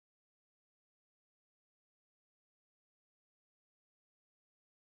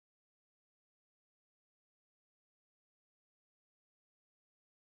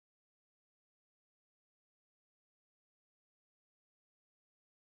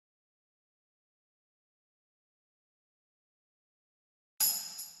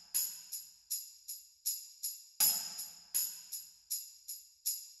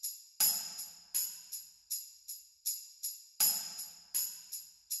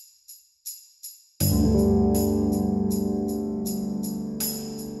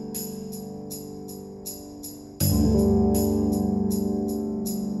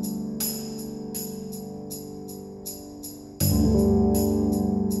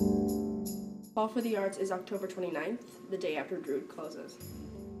Fall for the Arts is October 29th, the day after Drood closes.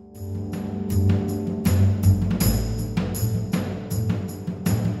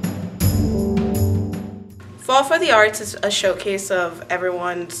 Fall for the Arts is a showcase of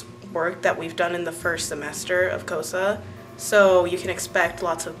everyone's work that we've done in the first semester of COSA. So you can expect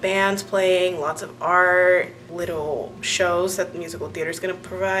lots of bands playing, lots of art, little shows that the musical theater is going to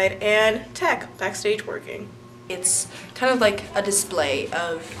provide, and tech, backstage working. It's kind of like a display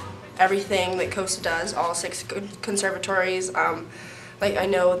of everything that COSA does, all 6 conservatories. Like I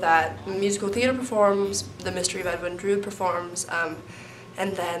know that musical theater performs, the Mystery of Edwin Drood performs,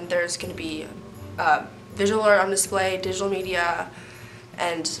 and then there's going to be visual art on display, digital media,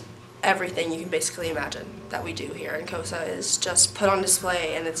 and everything you can basically imagine that we do here in COSA is just put on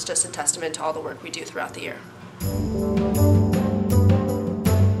display, and it's just a testament to all the work we do throughout the year.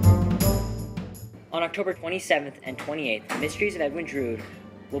 On October 27th and 28th, Mysteries of Edwin Drood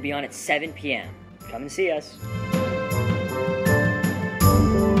will be on at 7 p.m. Come and see us.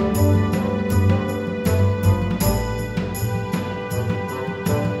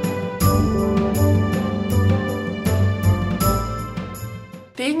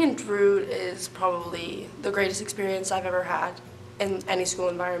 Being in Drood is probably the greatest experience I've ever had in any school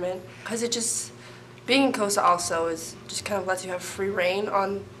environment, because being in COSA also is just kind of lets you have free reign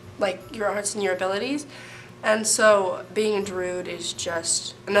on like your arts and your abilities, and so being in Drood is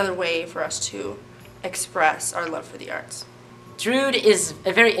just another way for us to express our love for the arts. Drood is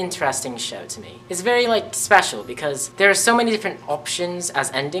a very interesting show to me. It's very special because there are so many different options as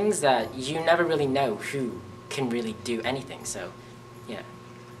endings that you never really know who can really do anything, so yeah.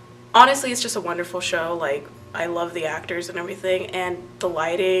 Honestly, it's just a wonderful show. Like, I love the actors and everything, and the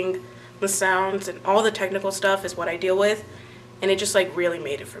lighting, the sounds, and all the technical stuff is what I deal with, and it just really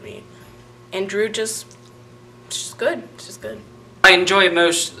made it for me. And Drood it's just good. It's just good. I enjoy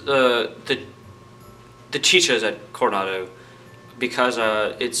most the teachers at Coronado because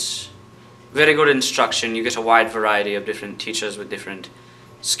it's very good instruction. You get a wide variety of different teachers with different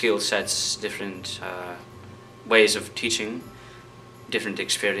skill sets, different ways of teaching, different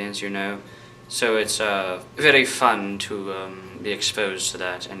experience, so it's very fun to be exposed to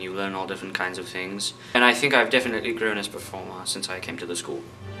that, and you learn all different kinds of things, and I think I've definitely grown as a performer since I came to the school.